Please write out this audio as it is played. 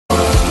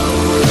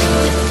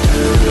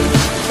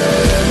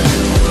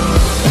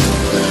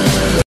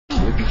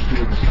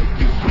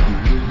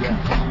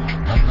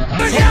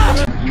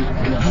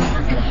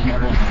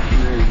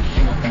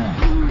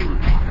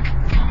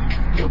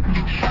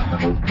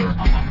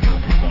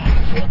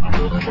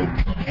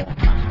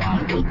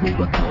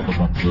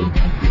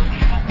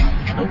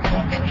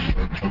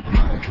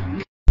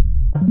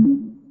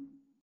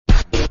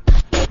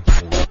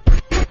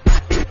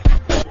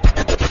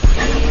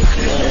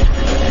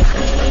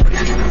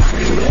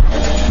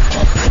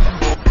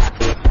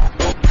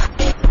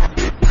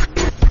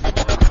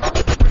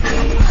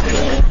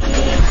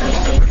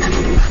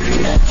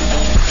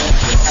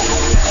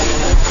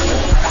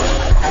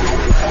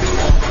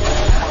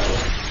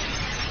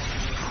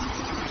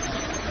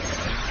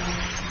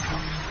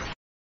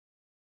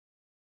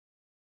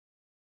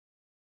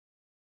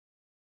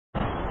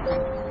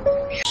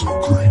So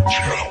Green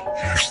Joe,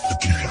 here's the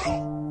deal.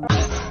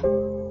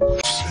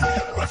 See,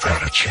 I've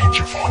had a change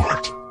of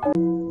heart.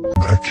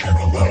 I can't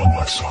allow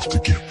myself to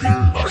get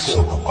beaten by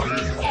someone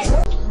like you.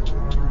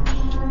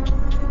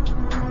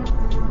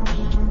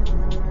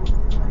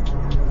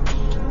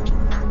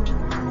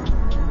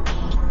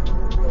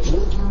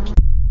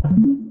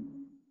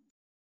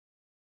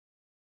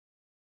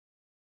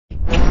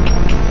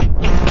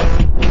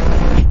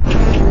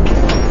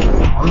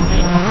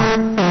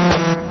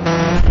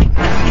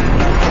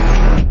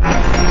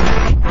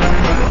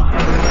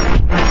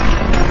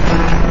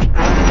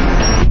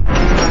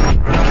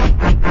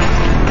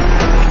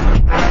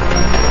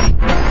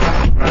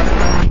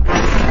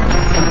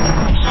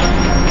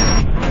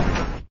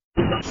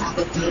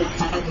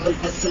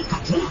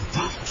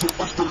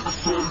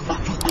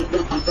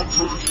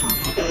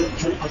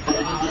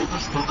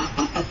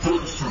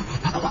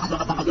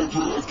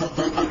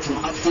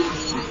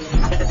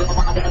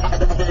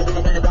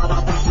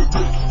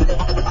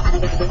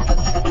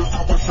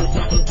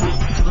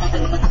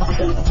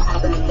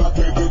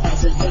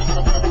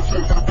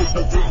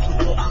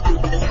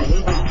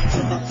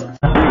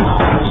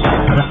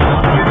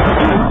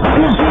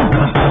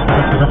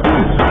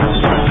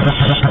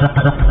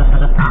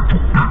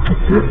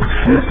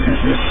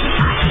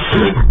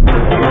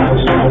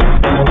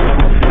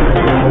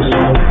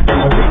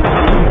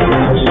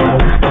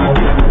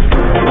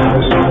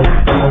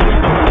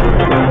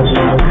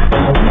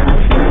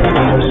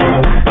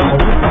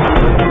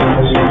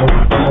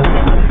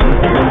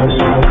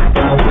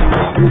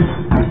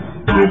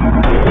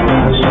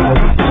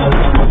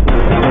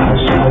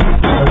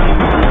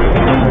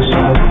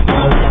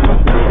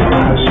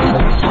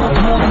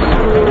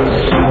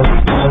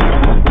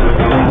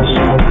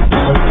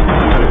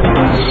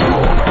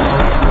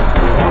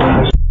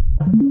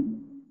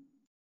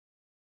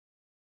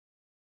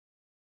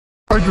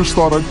 I just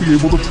thought I'd be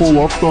able to pull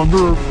off thunder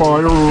or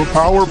fire or a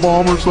power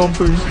bomb or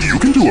something. You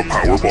can do a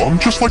power bomb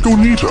just like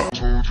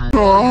Onita.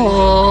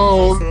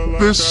 Oh,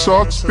 this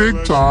sucks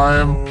big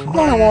time.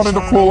 I wanted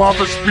to pull off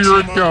a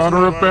spirit gun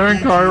or a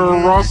Bankai or a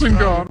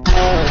Rasengan.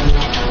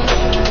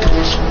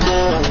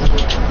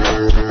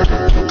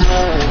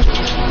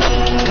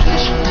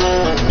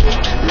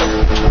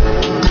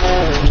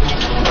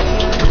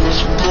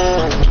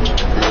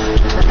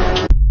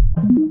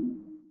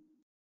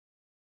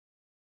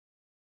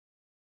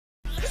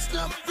 It's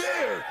not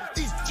fair!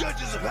 These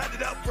judges have had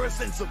it out for us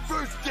since the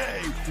first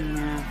day!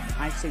 Nah,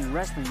 I've seen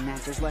wrestling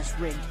matches less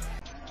rigged.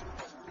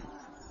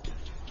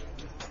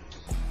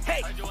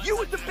 Hey, you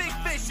with the big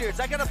fishers!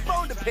 I got a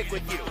bone to pick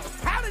with you!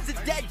 How does a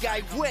dead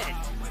guy win?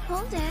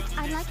 Hold it.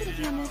 I'd like it if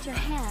you removed your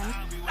hand.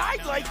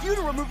 I'd like you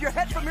to remove your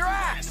head from your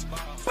ass!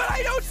 But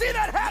I don't see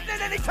that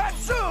happening anytime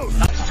soon!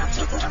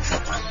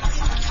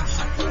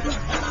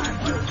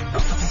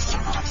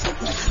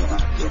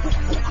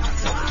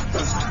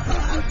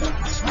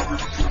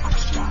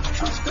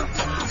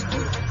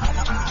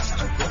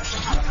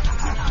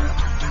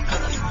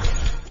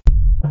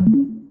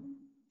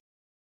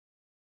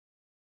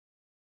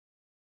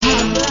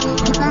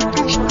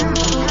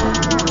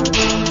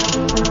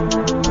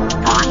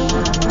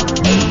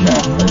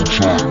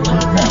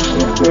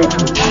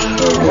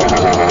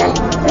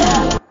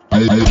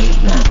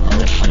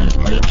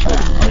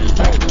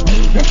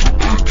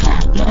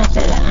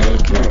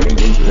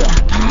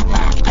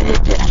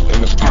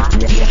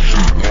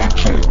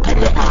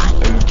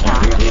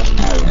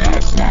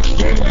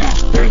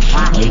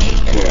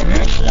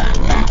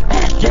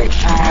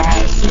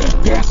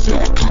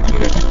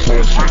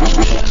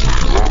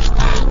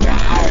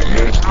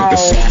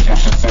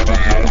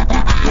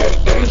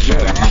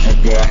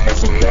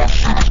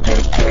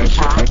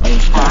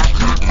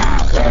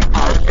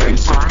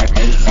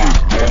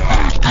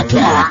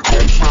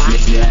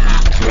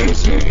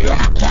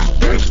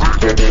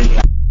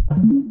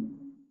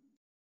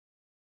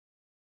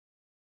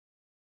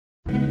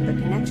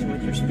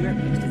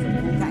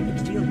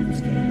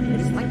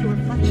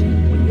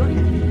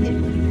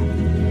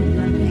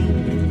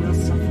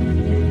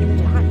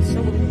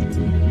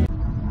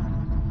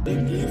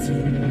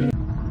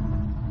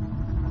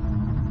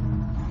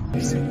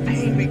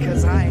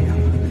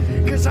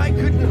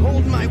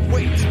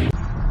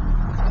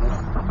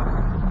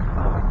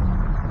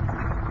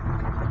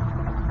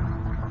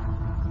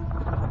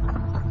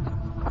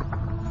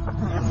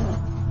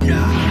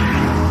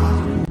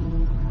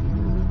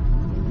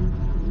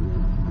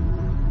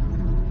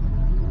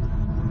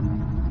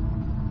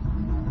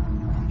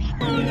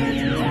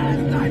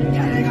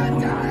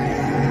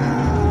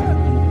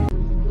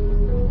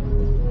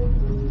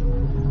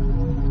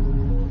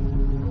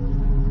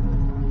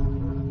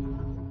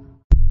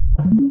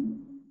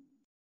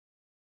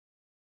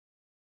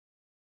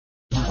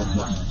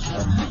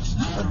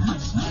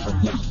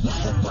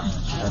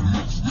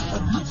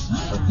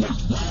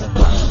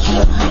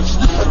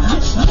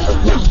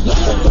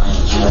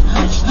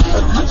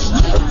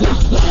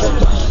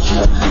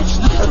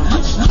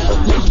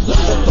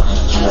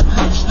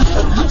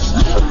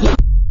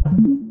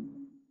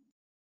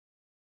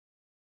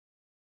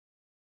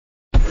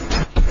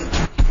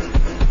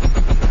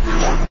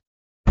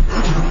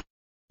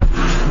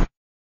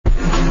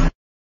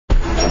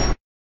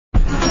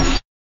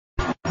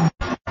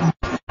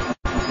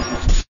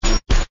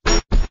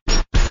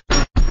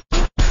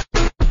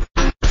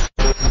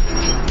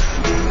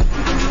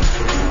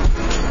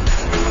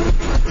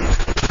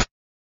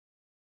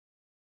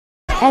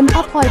 Am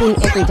uploading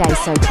every day,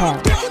 so tell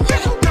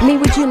me,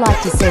 would you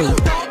like to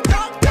see